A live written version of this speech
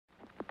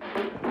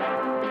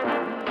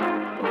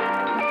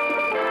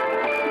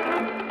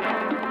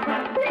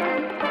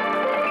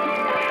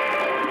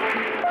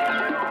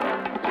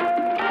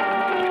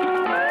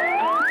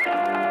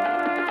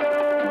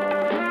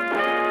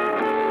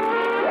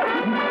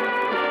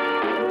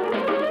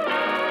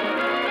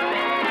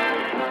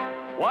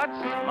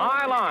What's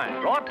My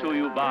Line? Brought to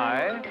you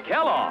by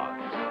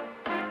Kellogg's.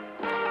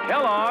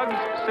 Kellogg's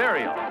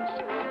Cereals.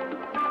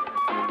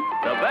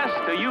 The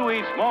best to you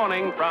each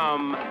morning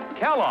from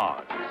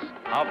Kellogg's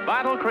of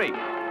Battle Creek.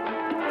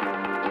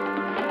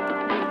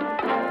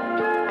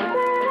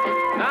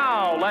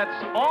 Now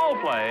let's all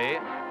play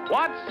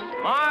What's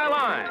My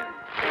Line?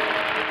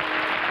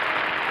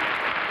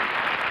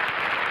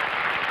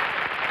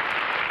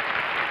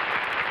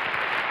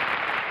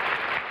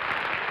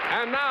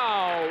 And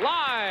now,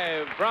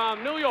 live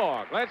from New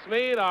York, let's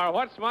meet our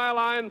What's My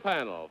Line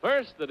panel.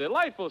 First, the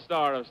delightful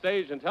star of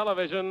stage and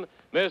television,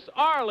 Miss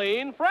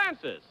Arlene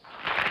Francis.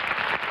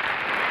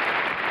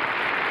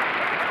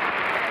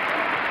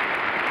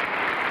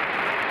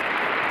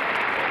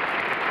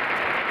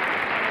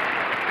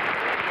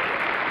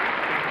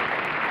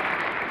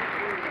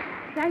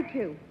 Thank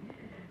you.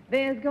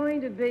 There's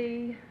going to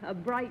be a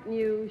bright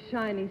new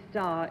shiny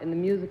star in the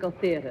musical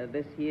theater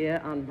this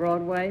year on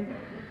Broadway.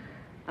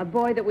 A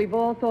boy that we've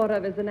all thought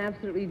of as an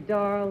absolutely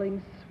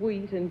darling,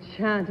 sweet,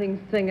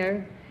 enchanting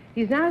singer.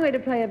 He's now going to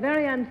play a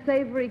very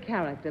unsavory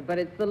character, but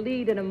it's the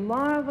lead in a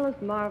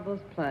marvelous, marvelous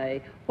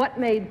play, What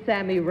Made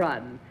Sammy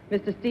Run?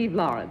 Mr. Steve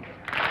Lawrence.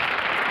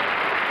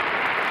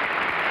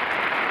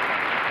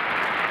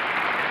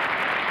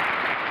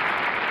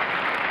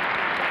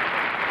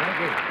 Thank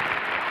you.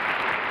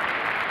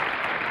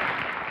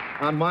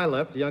 On my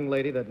left, a young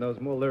lady that knows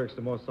more lyrics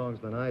to more songs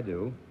than I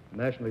do,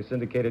 nationally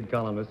syndicated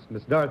columnist,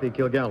 Miss Dorothy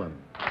Kilgallen.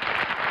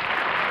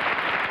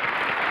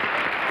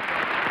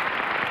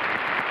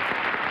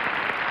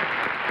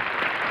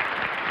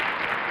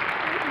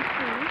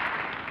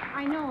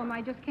 I know him,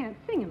 I just can't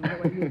sing him the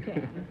way you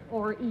can,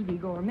 or Eydie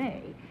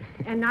Gorme.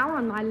 And now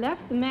on my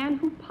left, the man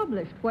who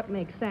published What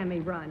Makes Sammy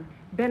Run,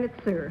 Bennett,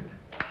 Cerf.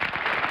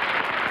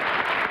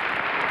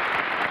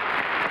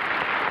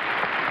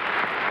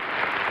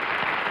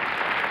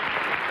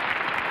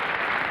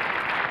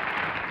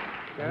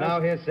 Now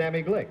here's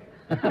Sammy Glick.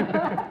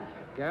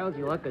 Girls,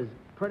 you look as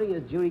pretty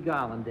as Judy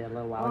Garland did a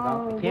little while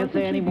ago. Oh, I can't say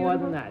wasn't any she more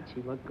beautiful? than that.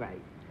 She looked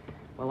great.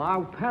 Well,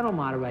 our panel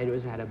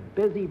moderators had a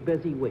busy,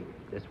 busy week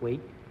this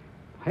week.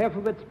 Half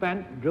of it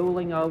spent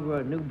drooling over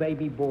a new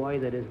baby boy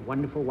that his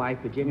wonderful wife,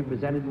 Virginia,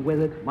 presented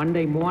with it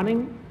Monday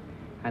morning,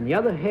 and the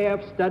other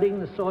half studying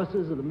the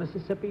sources of the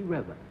Mississippi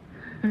River.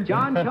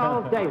 John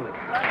Charles Daly.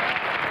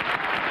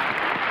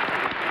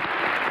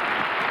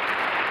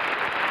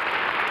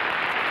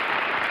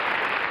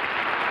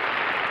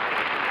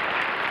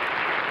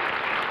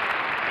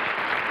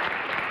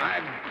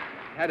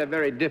 Had a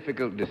very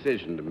difficult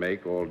decision to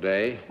make all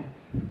day.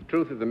 The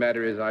truth of the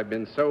matter is I've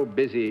been so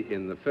busy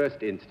in the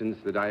first instance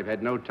that I've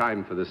had no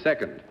time for the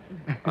second,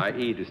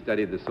 i.e. to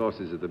study the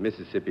sources of the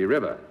Mississippi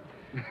River.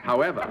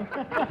 However,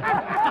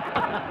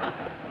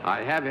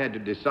 I have had to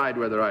decide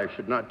whether I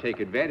should not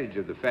take advantage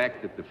of the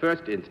fact that the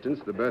first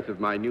instance, the birth of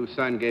my new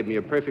son, gave me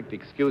a perfect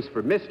excuse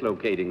for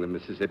mislocating the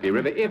Mississippi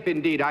River, if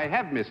indeed I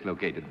have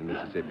mislocated the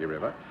Mississippi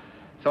River.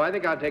 So I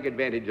think I'll take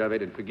advantage of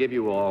it and forgive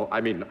you all.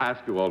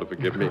 Ask you all to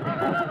forgive me.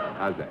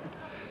 How's that?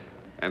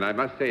 And I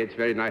must say it's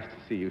very nice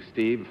to see you,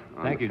 Steve,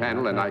 on the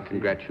panel, and I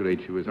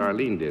congratulate you, as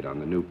Arlene did,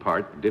 on the new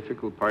part,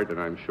 difficult part, and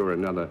I'm sure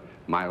another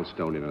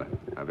milestone in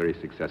a very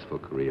successful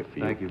career for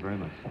you. Thank you very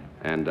much.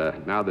 And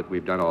now that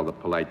we've done all the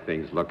polite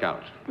things, look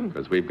out,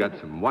 because we've got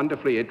some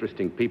wonderfully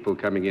interesting people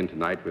coming in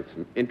tonight with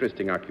some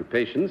interesting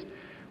occupations.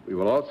 We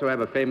will also have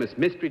a famous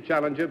mystery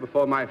challenger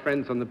before my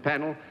friends on the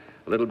panel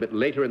a little bit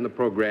later in the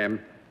program.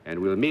 And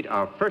we'll meet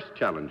our first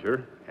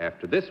challenger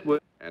after this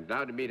word. And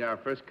now to meet our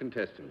first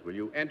contestant. Will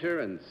you enter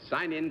and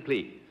sign in,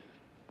 please?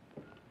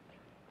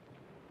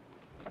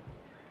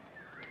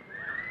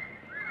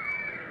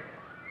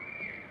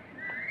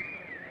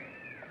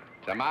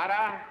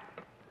 Tamara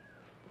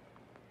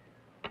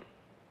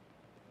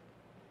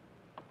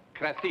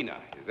Krasina,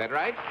 is that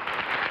right?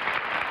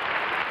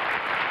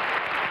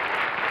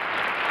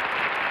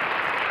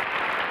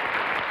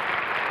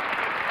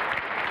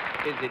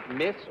 Is it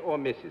Miss or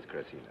Mrs.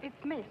 Krasina?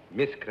 It's Miss.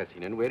 Miss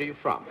Krasina, and where are you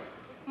from?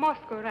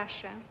 Moscow,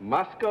 Russia.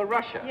 Moscow,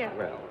 Russia? Yes.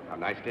 Well, how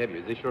nice to have you.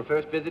 Is this your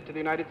first visit to the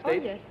United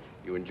States? Oh, yes.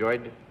 You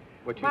enjoyed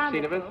what you've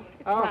seen of us? Wonderful.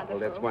 It's Well, wonderful.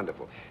 that's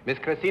wonderful. Miss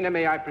Krasina,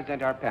 may I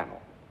present our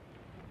panel?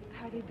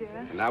 How do you do?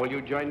 And now will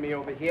you join me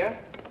over here?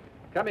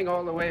 Coming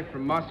all the way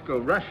from Moscow,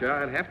 Russia,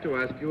 I'd have to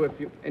ask you if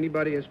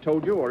anybody has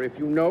told you or if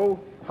you know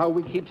how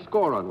we keep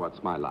score on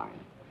What's My Line.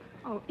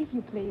 Oh, if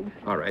you please.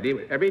 All righty.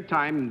 Every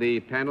time the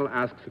panel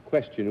asks a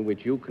question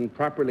which you can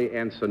properly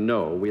answer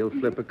no, we'll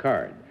flip a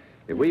card.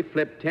 If we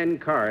flip 10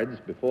 cards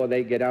before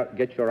they get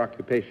your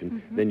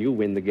occupation, then you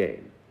win the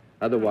game.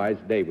 Otherwise,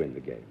 they win the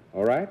game.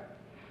 All right?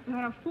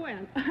 I'm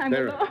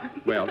alone.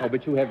 Well,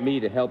 but you have me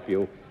to help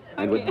you.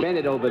 And with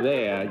Bennett over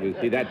there, you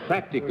see, that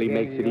practically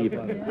makes it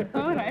even.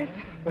 All right.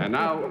 And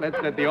now, let's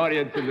let the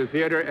audience in the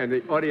theater and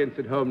the audience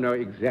at home know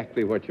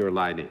exactly what your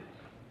line is.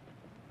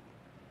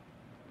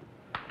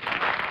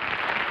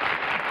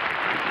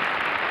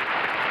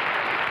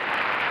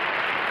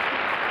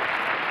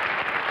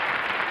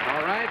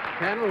 All right,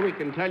 panel, we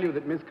can tell you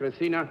that Miss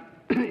Krasina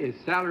is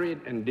salaried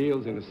and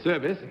deals in a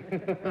service.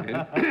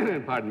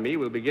 And, pardon me,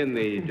 we'll begin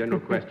the general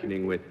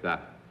questioning with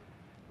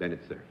Bennett,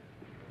 sir.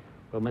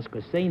 Well, Miss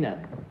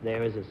Christina,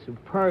 there is a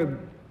superb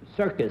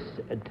circus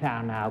in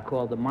town now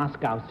called the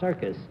Moscow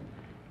Circus,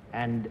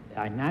 and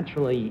I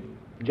naturally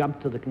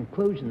jumped to the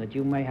conclusion that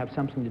you may have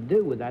something to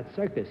do with that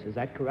circus. Is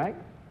that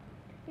correct?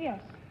 Yes.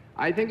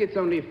 I think it's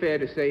only fair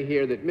to say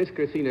here that Miss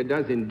Krasina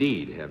does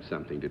indeed have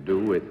something to do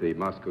with the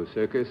Moscow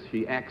Circus.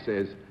 She acts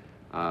as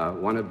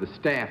one of the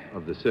staff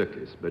of the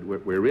circus, but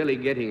what we're really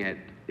getting at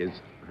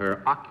is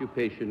her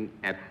occupation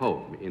at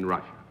home in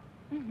Russia.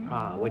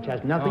 Mm-hmm. Which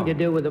has nothing to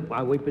do with the,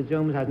 we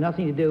presume, has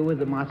nothing to do with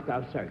the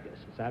Moscow Circus.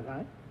 Is that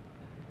right?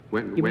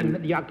 You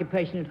mean the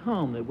occupation at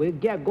home that we're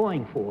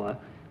going for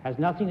has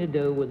nothing to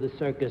do with the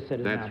circus that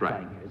is now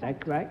playing here. Is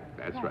that correct?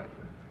 That's right.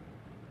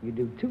 You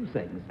do two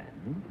things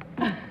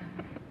then.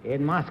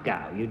 In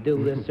Moscow, you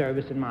do this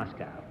service in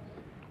Moscow.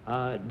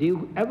 Do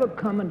you ever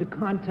come into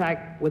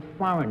contact with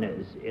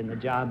foreigners in the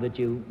job that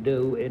you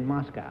do in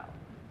Moscow?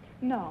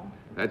 No.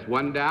 That's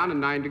 1 down and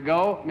 9 to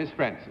go. Miss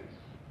Francis.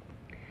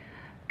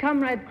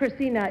 Comrade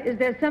Christina, is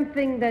there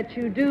something that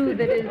you do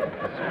that is...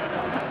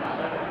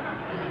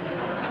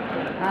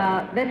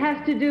 that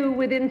has to do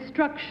with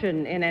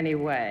instruction in any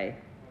way?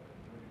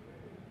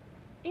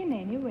 In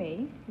any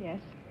way, yes.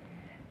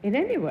 In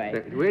any way?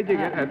 Where'd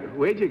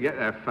you get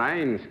that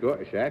fine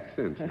Scottish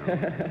accent?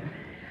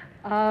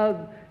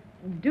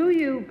 Do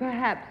you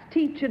perhaps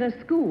teach in a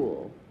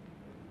school?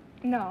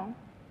 No.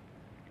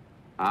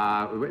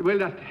 We'll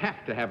just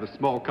have to have a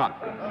small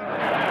conference.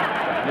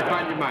 You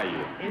find your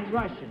mind. In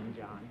Russian,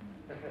 John.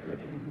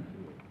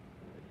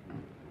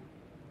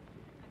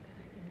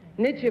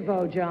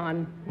 Nichevo,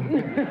 John.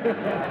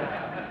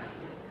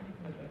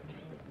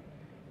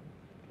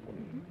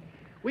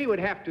 We would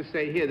have to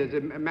say here, there's a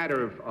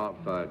matter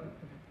of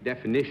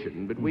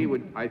definition, but we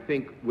would, I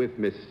think, with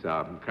Miss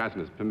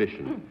Krasina's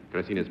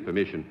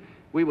permission,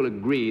 we will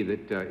agree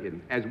that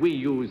as we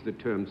use the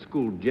term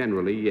school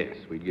generally, yes,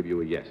 we'd give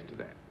you a yes to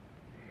that.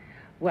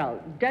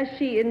 Well, does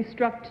she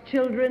instruct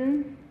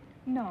children?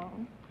 No.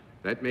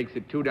 That makes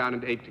it 2 down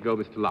and 8 to go,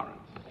 Mr. Lawrence.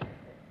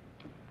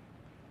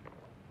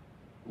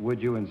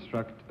 Would you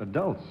instruct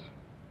adults?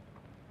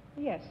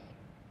 Yes.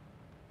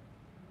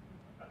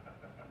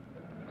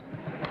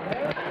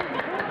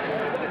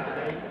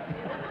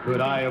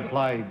 Could I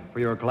apply for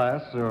your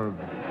class, or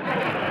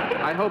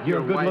I hope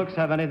your good wife... looks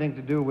have anything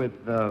to do with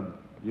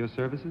your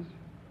services?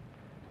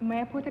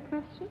 May I put a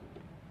question?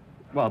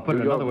 Well, I'll put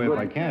it another way if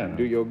I can.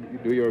 Do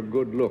your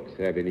good looks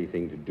have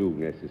anything to do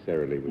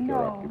necessarily with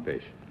your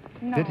occupation?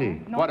 No.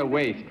 Pity. No. What a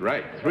waste,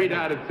 right? 3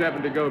 down and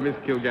 7 to go, Miss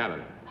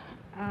Kilgallen.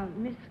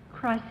 Miss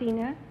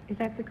Krasina, is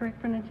that the correct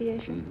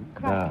pronunciation?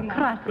 Mm-hmm.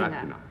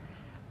 Krasina.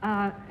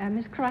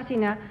 Miss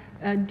Krasina,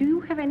 do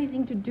you have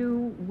anything to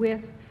do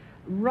with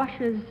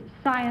Russia's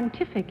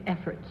scientific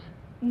efforts?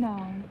 No.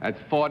 That's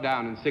 4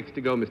 down and 6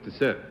 to go, Mr.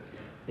 Cerf.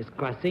 Miss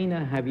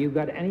Krasina, have you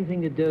got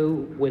anything to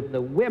do with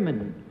the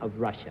women of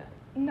Russia?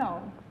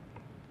 No.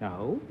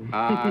 No?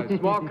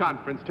 Small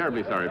conference.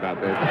 Terribly sorry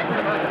about this.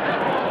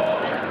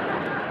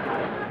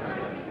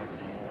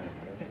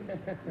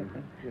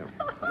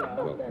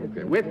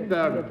 Okay. With Miss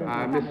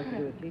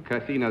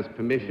Krasina's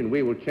permission,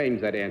 we will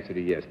change that answer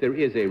to yes. There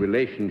is a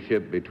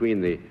relationship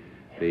between the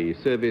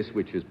service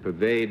which is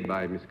purveyed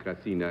by Miss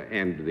Krasina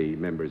and the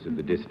members of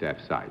the distaff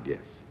side,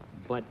 yes.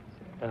 But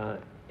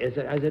is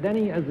it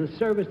any of the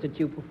service that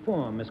you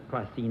perform, Miss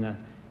Krasina,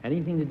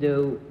 anything to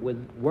do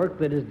with work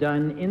that is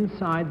done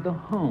inside the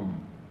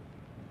home?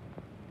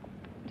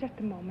 Just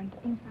a moment.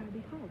 Inside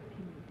the house,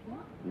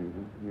 you mean?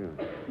 Mm-hmm,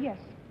 yeah. Yes.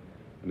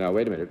 Now,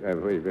 wait a minute.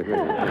 Wait. You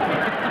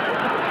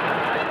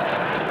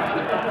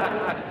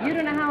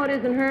don't know how it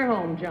is in her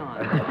home, John.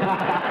 I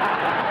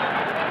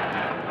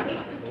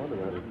wonder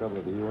about the trouble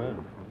at the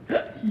UN.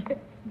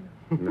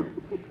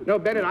 No,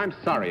 Bennett, I'm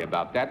sorry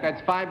about that.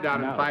 That's 5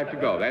 down and 5 to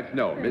go. That's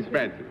no. Miss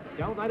Francis.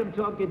 Don't let him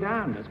talk you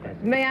down, Miss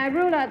Krasina. May I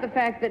rule out the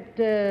fact that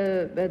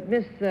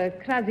Miss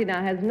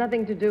Krasina has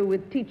nothing to do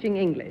with teaching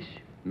English?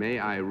 May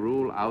I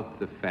rule out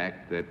the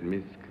fact that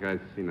Miss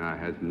Krasina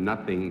has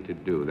nothing to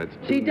do? That's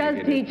too She does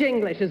negative. teach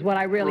English, is what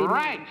I really mean.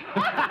 Right!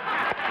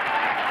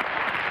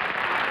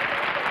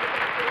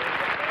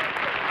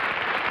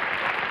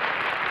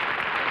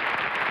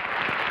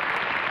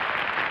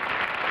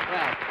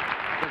 Well,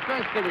 the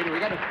first thing we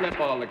got to flip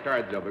all the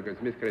cards over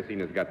because Miss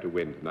Krasina's got to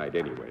win tonight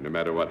anyway, no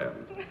matter what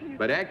happens.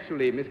 But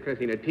actually, Miss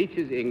Krasina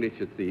teaches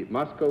English at the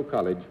Moscow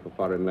College for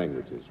Foreign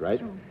Languages, right?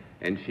 Sure.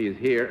 And she is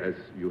here, as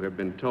you have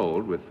been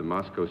told, with the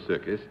Moscow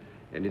Circus,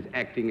 and is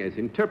acting as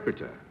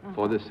interpreter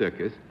for the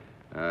circus,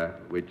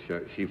 which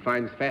she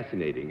finds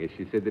fascinating. As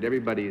she said that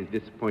everybody is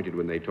disappointed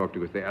when they talk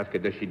to her. They ask her,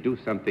 does she do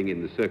something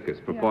in the circus,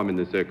 perform in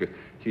the circus?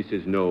 She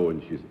says no,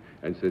 and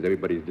says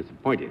everybody's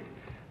disappointed.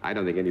 I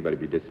don't think anybody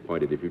would be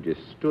disappointed if you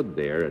just stood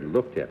there and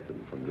looked at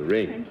them from the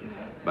ring.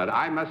 But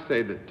I must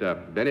say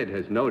that Bennett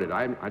has noted,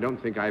 I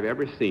don't think I've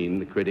ever seen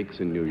the critics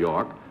in New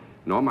York,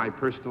 nor my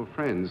personal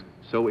friends,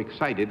 so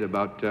excited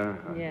about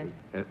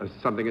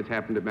something that's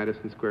happened at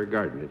Madison Square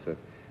Garden. It's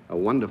a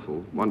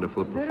wonderful,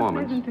 wonderful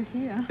performance. Very pleasant to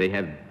hear. They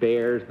have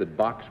bears that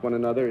box one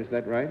another, is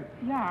that right?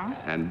 Yeah.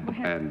 And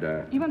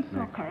even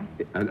soccer.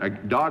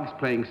 Dogs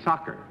playing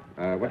soccer.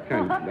 What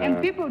kind?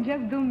 And people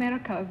just do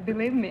miracles,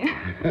 believe me.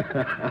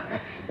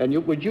 And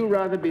would you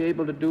rather be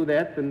able to do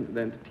that than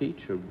to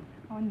teach? Or?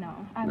 Oh, no.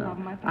 I love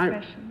my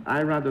profession.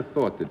 I rather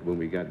thought that when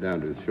we got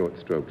down to the short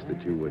strokes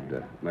that you would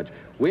much.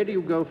 Where do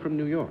you go from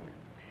New York?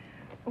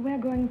 We're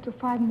going to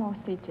 5 more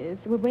cities.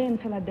 We were in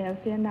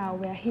Philadelphia, now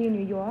we're here in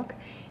New York.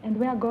 And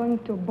we're going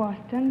to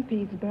Boston,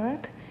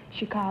 Pittsburgh,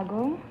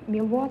 Chicago,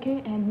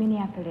 Milwaukee, and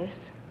Minneapolis.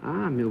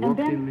 Ah,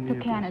 Milwaukee and Minneapolis. And then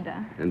to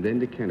Canada. And then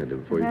to Canada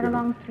before you go. Very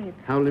long trip.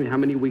 How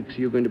many weeks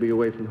are you going to be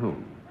away from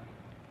home?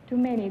 Too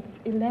many. It's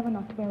 11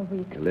 or 12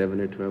 weeks.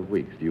 11 or 12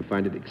 weeks. Do you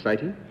find it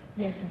exciting?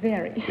 Yes,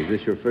 very. Is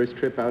this your first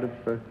trip out of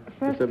the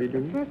Soviet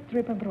Union? First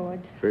trip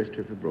abroad. First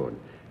trip abroad.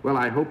 Well,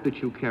 I hope that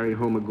you carry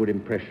home a good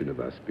impression of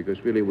us,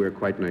 because really we're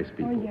quite nice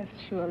people. Oh, yes,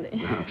 surely.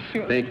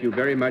 Surely. Thank you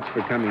very much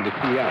for coming to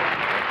see us.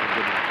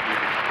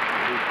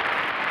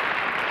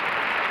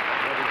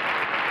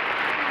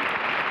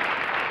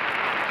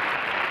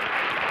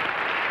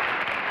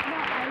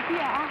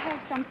 I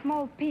have some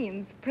small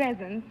pins,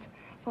 presents,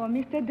 for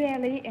Mr.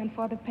 Daly and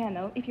for the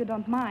panel. If you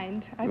don't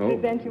mind, I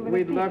present you with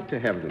We'd a love to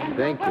have them.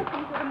 Thank you.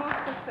 Welcome to the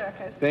Moscow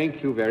Circus.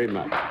 Thank you very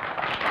much.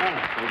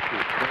 Thank you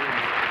very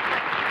much.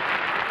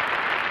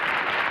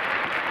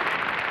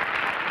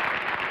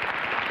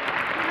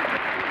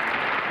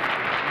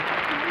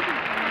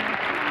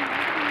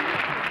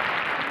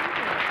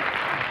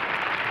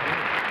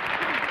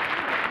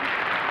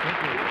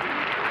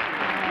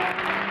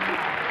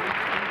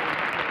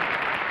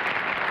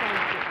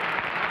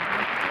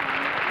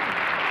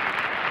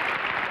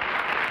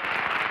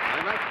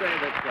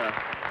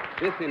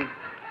 This in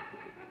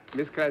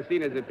Miss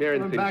Krasina's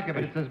appearance. On the back of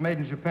it, it says made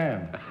in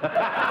Japan.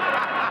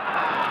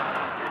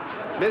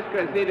 Miss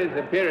Krasina's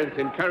appearance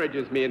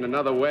encourages me in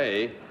another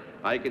way.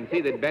 I can see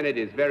that Bennett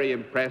is very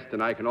impressed,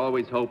 and I can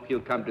always hope he'll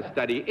come to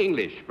study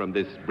English from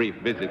this brief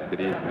visit that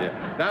he's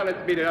here. Now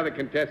let's meet another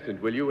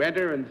contestant. Will you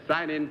enter and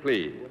sign in,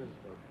 please?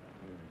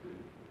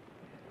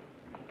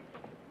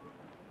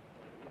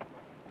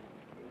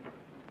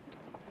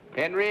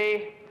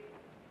 Henry?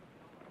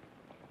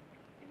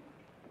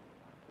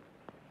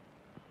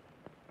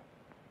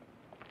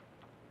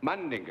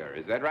 Mundinger,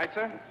 is that right,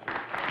 sir?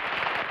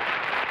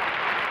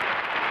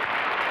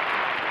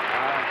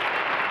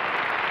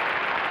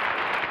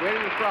 Where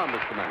are you from,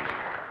 Mr.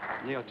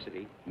 Mundinger? New York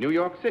City. New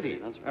York City?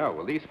 That's right. Oh,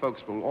 well, these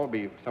folks will all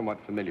be somewhat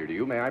familiar to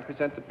you. May I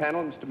present the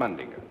panel, Mr.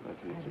 Mundinger?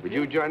 Would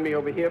you join me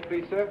over here,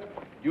 please, sir?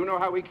 Do you know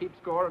how we keep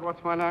score at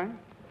What's My Line?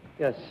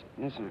 Yes,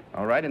 yes, sir.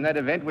 All right, in that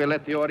event, we'll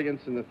let the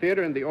audience in the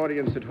theater and the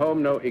audience at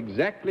home know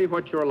exactly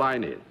what your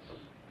line is.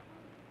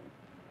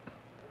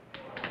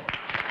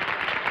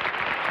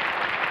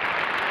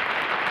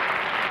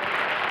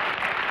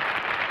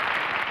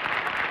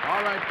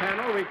 All right,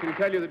 panel, we can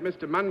tell you that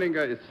Mr.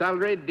 Mundinger is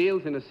salaried,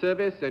 deals in a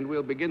service, and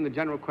we'll begin the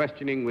general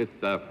questioning with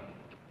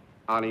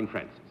Arlene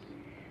Francis.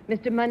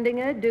 Mr.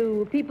 Mundinger,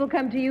 do people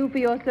come to you for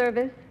your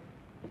service?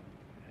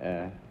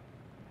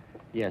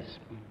 Yes,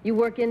 You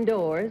work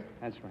indoors.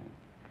 that's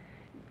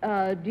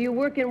right. Do you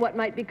work in what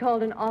might be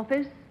called an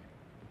office?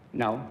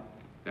 No.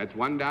 That's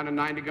 1 down and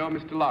 9 to go,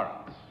 Mr.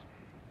 Lawrence.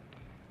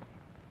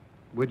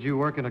 Would you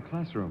work in a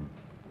classroom?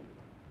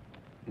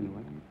 In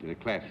what? In a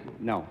classroom.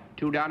 No.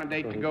 2 down and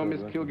 8 to go,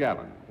 Miss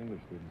Kilgallen.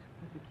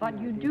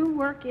 But you do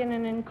work in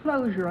an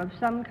enclosure of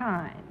some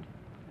kind.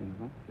 In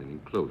what? An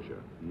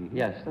enclosure. Mhm.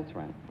 Yes, that's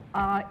right.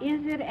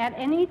 Is it at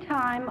any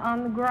time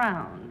on the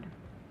ground?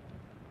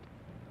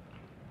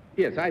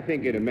 Yes, I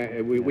think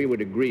we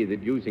would agree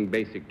that using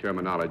basic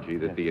terminology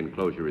that the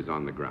enclosure is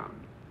on the ground.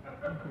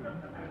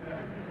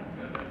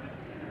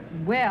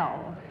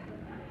 Well,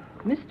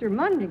 Mr.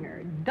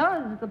 Mundinger,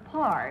 does the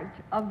part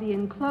of the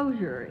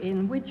enclosure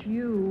in which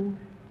you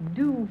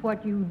do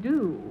what you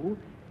do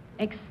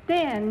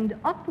extend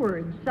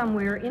upwards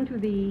somewhere into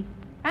the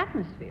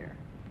atmosphere?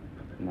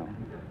 No.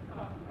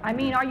 I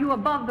mean, are you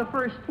above the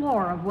first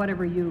floor of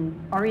whatever you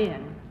are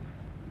in?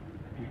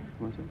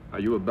 What's it? Are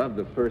you above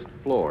the first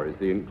floor? Is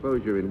the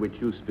enclosure in which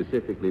you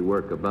specifically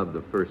work above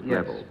the first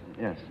level?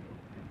 Yes.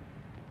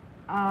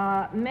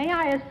 May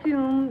I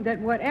assume that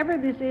whatever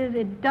this is,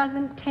 it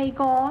doesn't take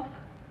off?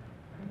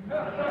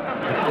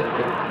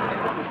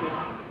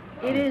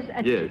 It is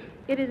Yes.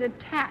 It is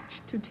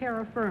attached to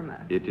terra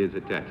firma. It is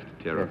attached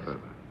to terra Yes.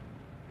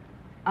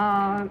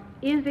 firma.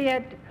 Is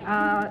it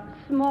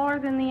smaller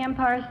than the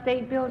Empire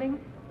State Building?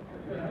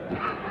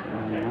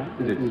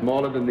 Is it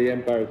smaller than the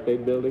Empire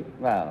State Building?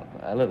 Well,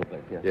 a little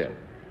bit, yes. Yes.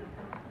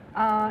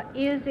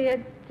 Is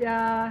it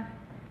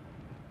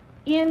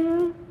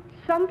in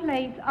some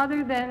place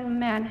other than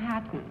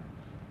Manhattan?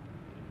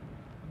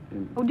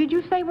 Oh, did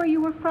you say where you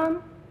were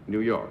from?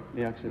 New York.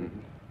 New York City.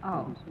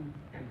 Oh.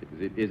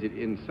 Is it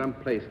in some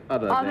place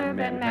other Other than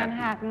than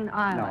Manhattan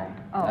Island?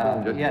 No.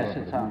 Oh. Just- Yes,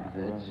 it's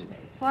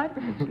What?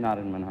 it's not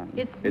in Manhattan.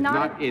 It's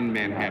not in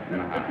Manhattan.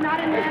 It's not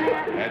in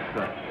Manhattan? That's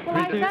right.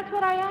 Well, that's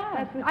what I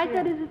asked. I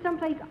said, is it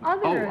someplace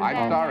other Oh, than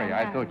I'm sorry. I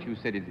Manhattan? thought you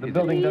said it's... The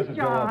building Please, doesn't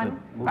go up. John. It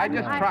moves I'm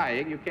just around.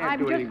 trying. You can't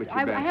do anything but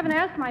your best. I haven't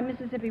asked my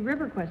Mississippi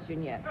River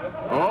question yet.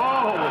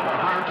 Oh, the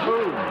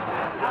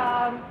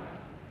harpoon.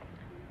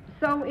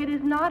 So it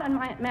is not in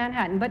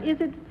Manhattan, but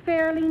is it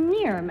fairly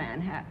near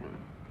Manhattan?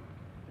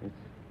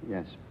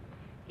 Yes.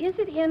 Is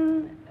it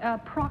in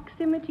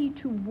proximity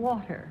to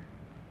water?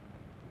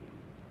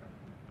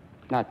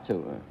 Not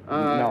too.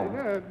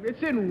 No.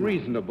 It's in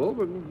reasonable.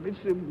 But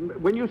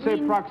when you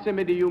say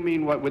proximity, you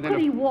mean what? Within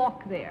Could he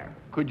walk there?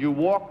 Could you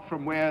walk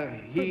from where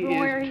he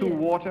is to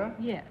water?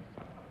 Yes.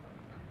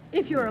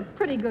 If you're a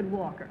pretty good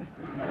walker.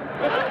 You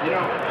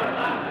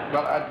know,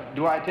 well,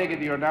 do I take it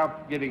that you're now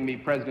giving me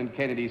President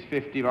Kennedy's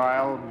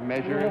 50-mile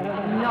measure?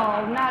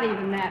 No, not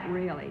even that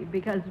really,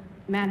 because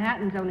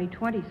Manhattan's only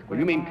 20 square Well,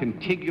 you mean miles.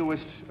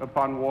 contiguous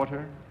upon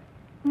water?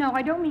 No,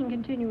 I don't mean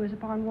continuous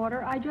upon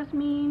water. I just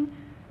mean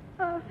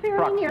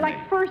fairly near. Proximate.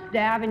 Like First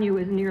Avenue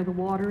is near the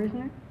water,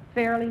 isn't it?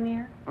 Fairly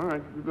near. All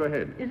right, you go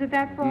ahead. Is it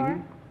that far?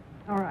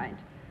 Mm-hmm. All right.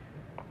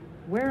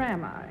 Where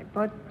am I?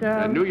 But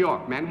New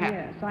York,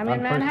 Manhattan. Yes, I'm On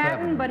in First Manhattan,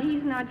 Avenue. but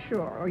he's not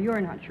sure, or you're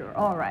not sure.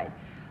 All right.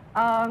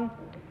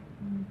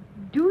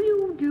 Do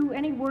you do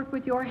any work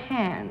with your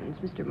hands,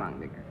 Mr.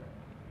 Mundinger?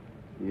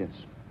 Yes.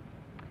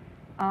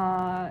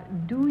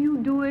 Do you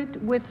do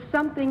it with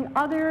something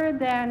other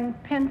than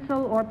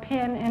pencil or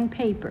pen and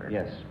paper?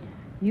 Yes.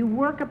 You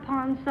work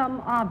upon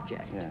some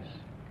object. Yes.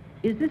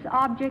 Is this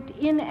object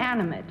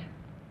inanimate?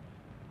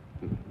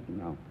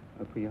 No.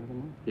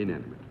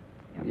 Inanimate.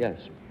 Yes.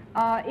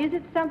 Is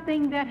it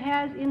something that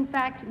has, in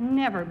fact,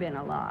 never been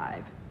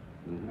alive?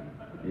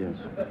 Yes.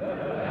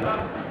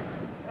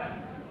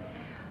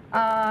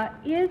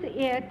 Is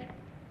it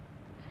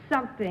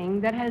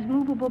something that has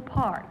movable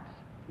parts?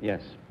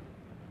 Yes.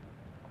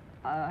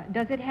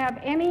 Does it have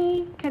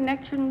any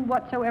connection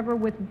whatsoever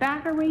with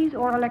batteries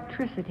or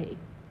electricity?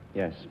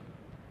 Yes.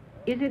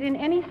 Is it in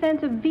any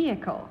sense a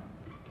vehicle?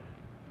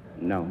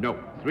 No. No.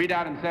 3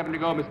 down and 7 to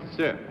go, Mr.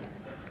 Cerf.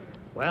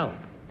 Well,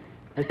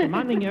 Mr.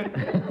 Mundinger,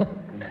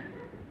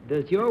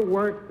 does your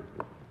work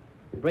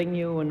bring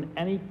you in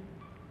any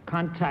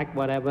contact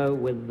whatever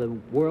with the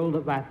world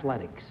of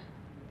athletics?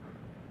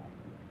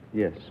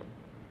 Yes.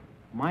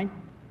 Might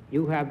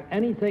you have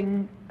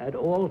anything at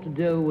all to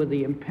do with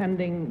the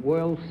impending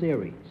World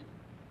Series?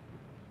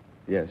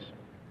 Yes.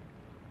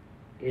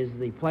 Is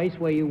the place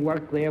where you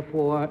work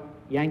therefore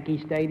Yankee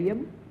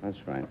Stadium? That's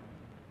right.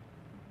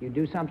 You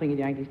do something at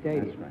Yankee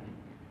Stadium? That's right.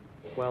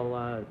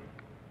 Well,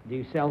 do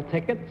you sell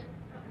tickets?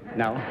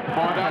 No. 4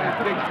 down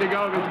and 6 to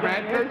go, Miss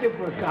Bradford.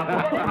 For a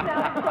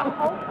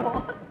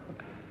couple.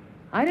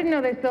 I didn't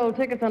know they sold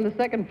tickets on the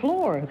second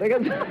floor.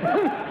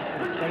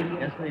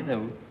 Yes, they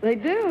do. They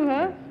do,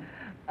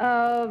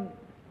 huh?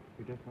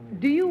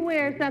 Do you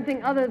wear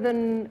something other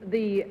than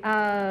the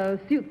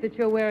suit that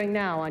you're wearing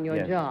now on your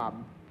Yes. job?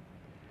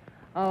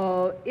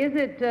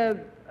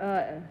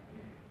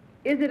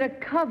 Is it a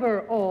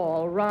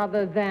coverall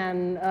rather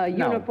than a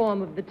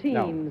uniform of the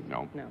teams?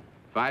 No.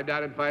 5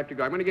 down and 5 to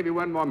go. I'm going to give you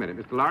 1 more minute.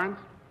 Mr. Lawrence?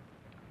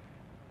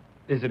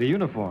 Is it a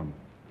uniform?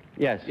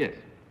 Yes. Yes.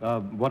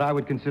 What I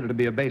would consider to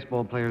be a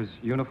baseball player's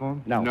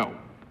uniform? No. No.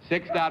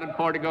 6 down and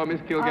 4 to go,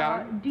 Miss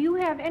Kilgallen. Do you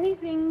have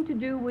anything to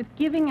do with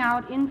giving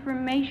out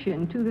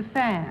information to the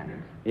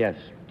fans? Yes.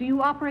 Do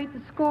you operate the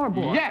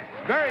scoreboard? Yes,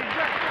 very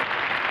good.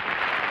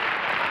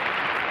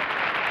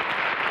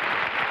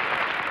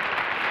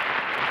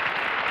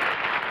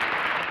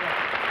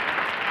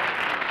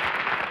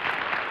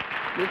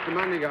 Mr.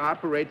 Mundinger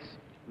operates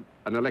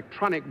an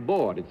electronic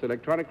board. It's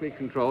electronically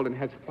controlled and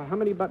has, how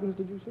many buttons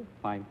did you say?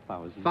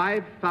 5,000.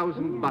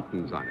 5,000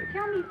 buttons on it.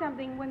 Tell me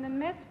something. When the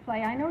Mets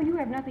play, I know you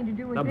have nothing to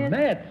do with The this.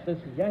 Mets. This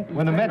is Yankee.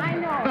 When the Mets, I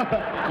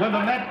know. when the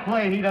Mets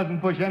play, he doesn't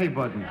push any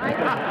buttons.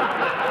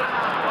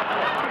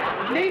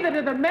 Neither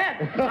do the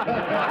Mets.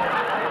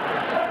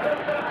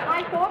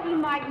 I thought you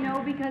might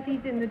know because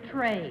he's in the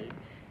trade.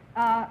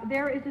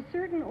 There is a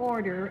certain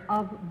order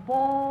of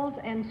balls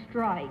and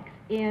strikes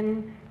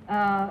in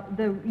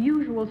the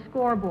usual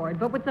scoreboard,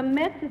 but with the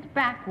Mets it's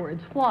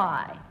backwards.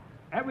 Why?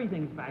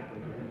 Everything's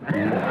backwards. Let's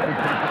leave it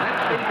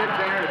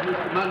there.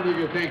 Mr.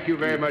 Mundinger, thank you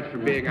very much for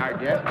being our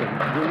guest,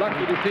 and we're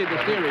lucky to see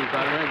the series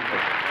on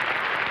Wednesday.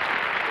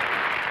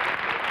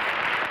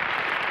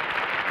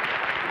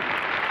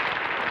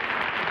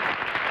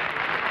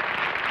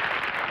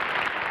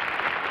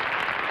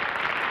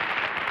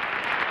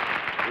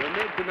 We'll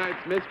meet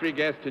tonight's mystery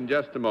guest in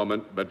just a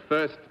moment, but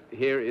first,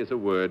 here is a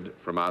word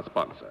from our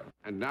sponsor.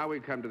 And now we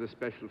come to the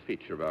special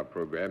feature of our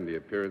program, the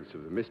appearance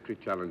of the mystery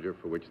challenger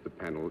for which the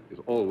panel is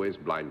always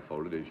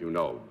blindfolded, as you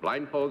know.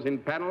 Blindfolds in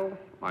panel,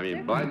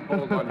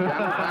 blindfolds on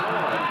channel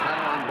and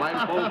panel on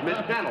blindfolds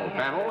mid-channel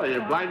panel.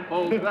 Your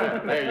blindfolds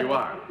there. There you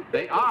are.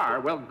 They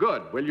are, well,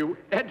 good. Will you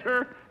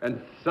enter and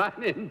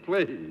sign in,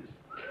 please?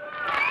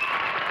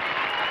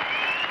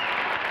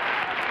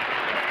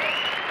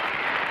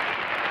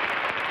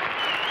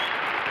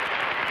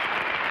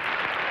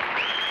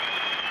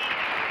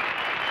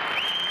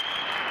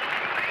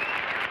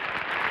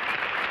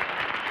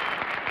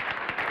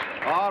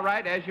 All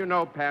right, as you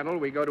know, panel,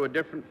 we go to a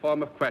different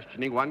form of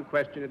questioning, one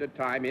question at a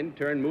time, in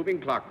turn,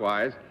 moving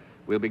clockwise.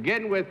 We'll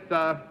begin with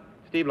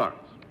Steve Lawrence.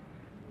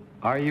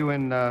 Are you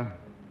in the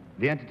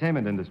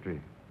entertainment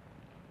industry?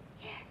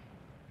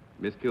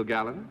 Miss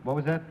Kilgallen? What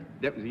was that?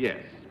 That was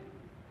yes.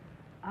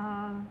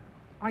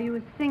 Are you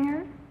a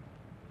singer?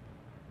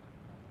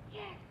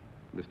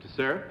 Mr.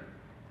 Cerf?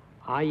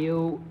 Are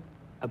you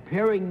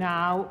appearing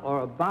now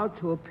or about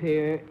to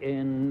appear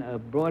in a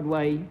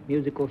Broadway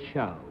musical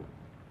show?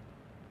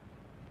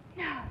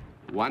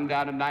 One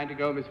down and 9 to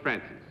go, Miss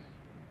Francis.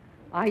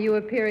 Are you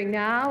appearing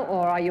now,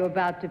 or are you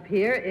about to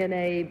appear in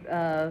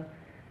a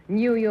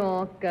New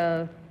York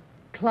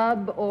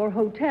club or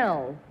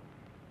hotel?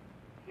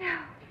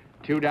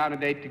 2 down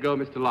and 8 to go,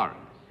 Mr. Lawrence.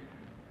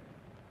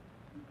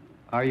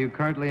 Are you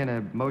currently in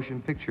a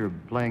motion picture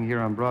playing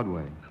here on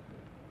Broadway?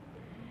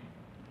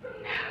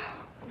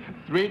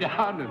 3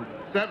 down and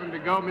 7 to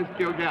go, Miss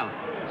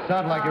Kilgallen.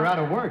 Sound like you're out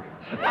of work.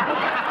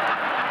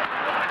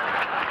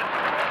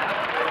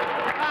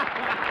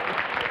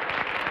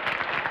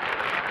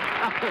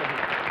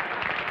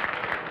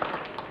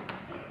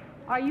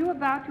 Are you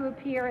about to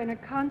appear in a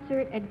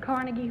concert at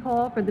Carnegie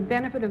Hall for the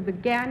benefit of the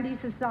Gandhi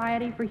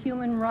Society for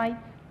Human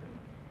Rights?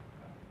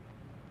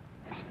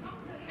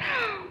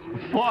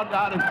 4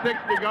 down and 6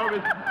 to go,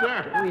 Mr.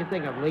 Cerf. What do you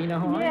think of Lena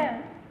Horne?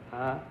 Yes.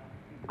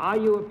 Are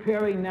you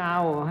appearing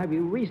now or have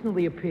you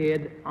recently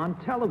appeared on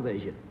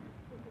television?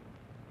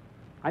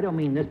 I don't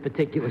mean this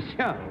particular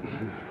show.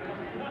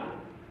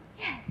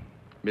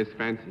 Miss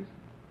Francis?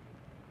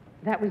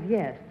 That was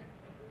yes.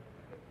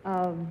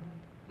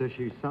 Does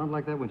she sound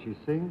like that when she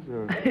sings,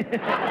 or? Pretty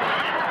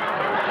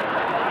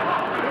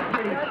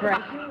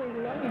fresh.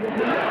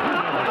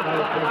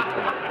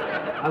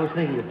 I was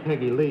thinking of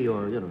Peggy Lee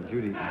or,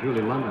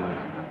 Julie London.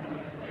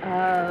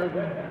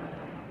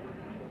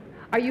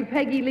 Are you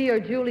Peggy Lee or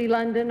Julie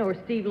London or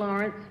Steve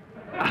Lawrence?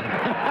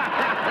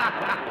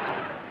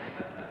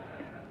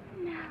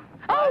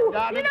 Oh,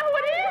 you know who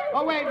it is?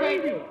 Oh,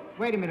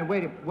 wait a minute,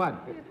 what?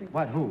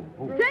 What, who?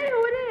 Say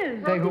who it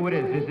is. Say who it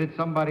is. Is it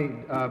somebody,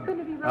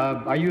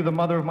 are you the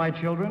mother of my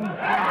children?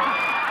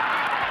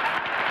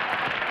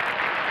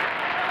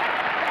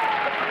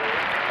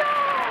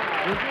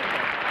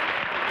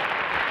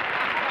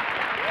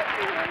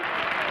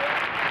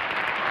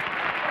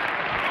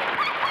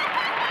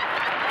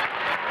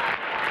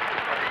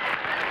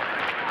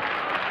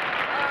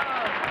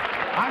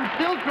 I'm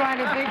still trying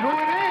to think who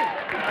it is.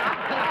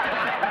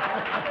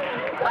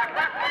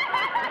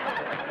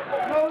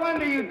 No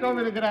wonder you told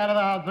me to get out of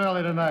the house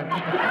early tonight.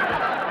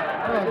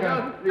 You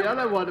know, the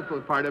other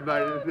wonderful part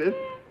about it is this.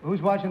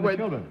 Who's watching the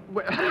children?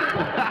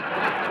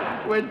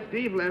 When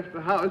Steve left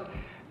the house,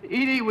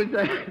 Eydie was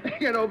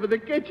hanging over the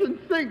kitchen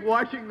sink,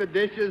 washing the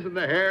dishes, and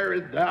the hair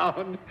is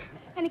down.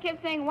 And he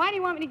kept saying, why do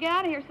you want me to get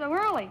out of here so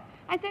early?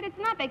 I said, it's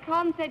not. They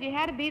called and said you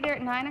had to be there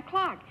at 9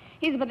 o'clock.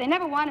 He said, but they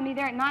never wanted me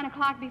there at 9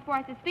 o'clock before.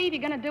 I said, Steve,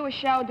 you're going to do a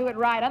show, do it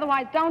right.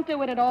 Otherwise, don't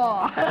do it at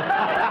all.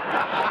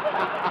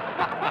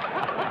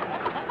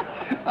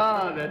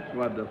 Oh, that's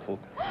wonderful.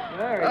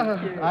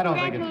 I don't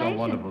think it's so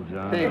wonderful,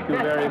 John. Thank you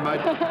very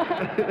much.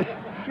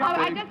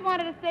 I just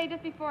wanted to say,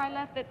 just before I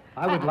left, that...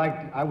 I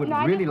would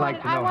really like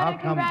to know how come... I wanted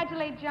to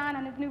congratulate John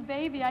on his new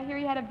baby. I hear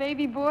he had a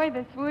baby boy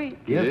this week.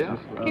 Yes.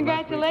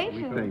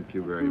 Congratulations. Thank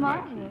you very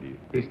much indeed.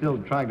 He's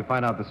still trying to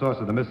find out the source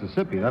of the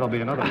Mississippi. That'll be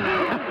another one.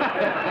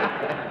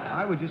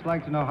 I would just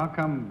like to know how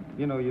come,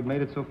 you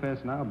made it so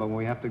fast now, but when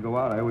we have to go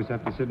out, I always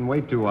have to sit and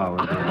wait 2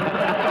 hours.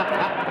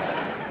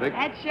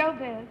 That's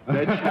showbiz.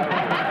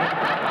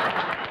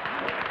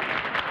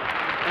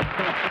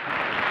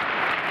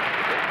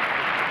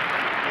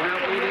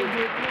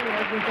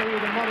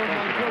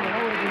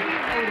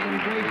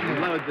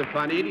 Loads of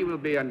fun. Eydie will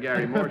be on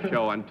Gary Moore's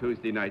show on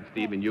Tuesday night,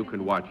 Steve, and you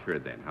can watch her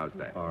then. How's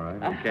that? All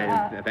right. Okay.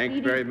 Thanks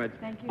Eydie, very much.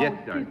 Thank you. Yes,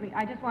 Excuse darling. me.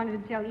 I just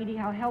wanted to tell Eydie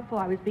how helpful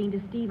I was being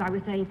to Steve. I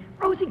was saying,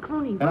 Rosie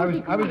Clooney. And I was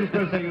just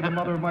going to say you're the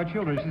mother of my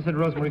children. She said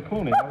Rosemary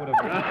Clooney. I would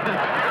have...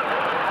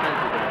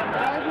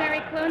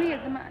 Rosemary Clooney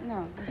is the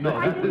no. No,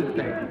 Thank you.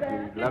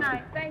 Good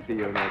night. Thank See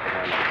you. you next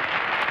time.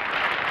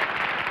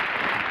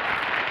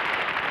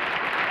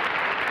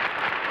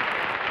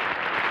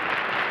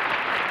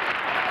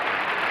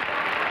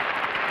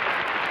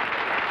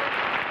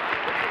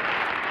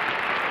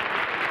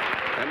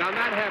 And on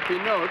that happy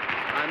note,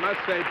 I must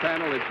say,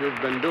 panel, that you've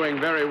been doing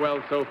very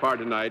well so far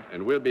tonight,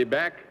 and we'll be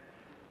back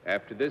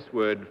after this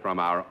word from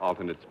our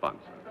alternate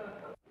sponsor.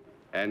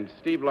 And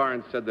Steve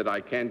Lawrence said that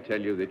I can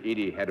tell you that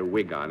Eydie had a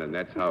wig on, and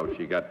that's how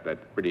she got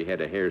that pretty head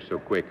of hair so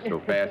quick,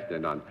 so fast.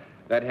 And on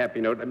that happy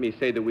note, let me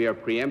say that we are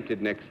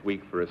preempted next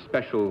week for a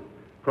special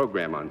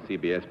program on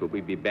CBS, but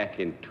we'll be back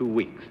in 2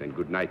 weeks. And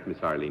good night,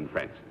 Miss Arlene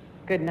Francis.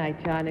 Good night,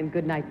 John, and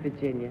good night,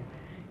 Virginia.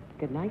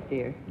 Good night,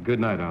 dear. Good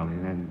night,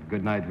 Arlene, and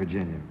good night,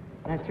 Virginia.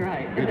 That's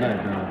right. Good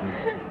night,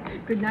 Dorothy.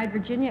 Good night,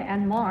 Virginia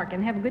and Mark,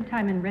 and have a good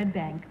time in Red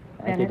Bank.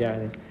 Thank you,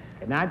 darling.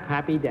 Good night,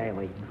 Pappy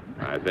Daly.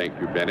 I thank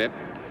you, Bennett.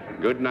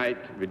 Good night,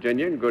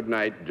 Virginia, and good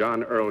night,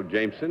 John Earl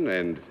Jameson,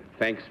 and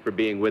thanks for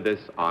being with us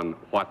on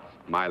What's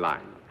My Line?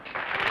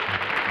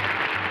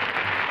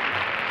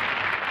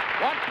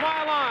 What's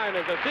My Line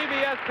is a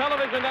CBS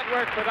Television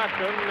Network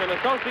production in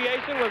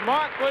association with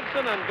Mark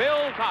Woodson and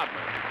Bill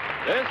Todman.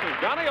 This is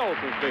Johnny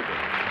Olson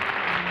speaking.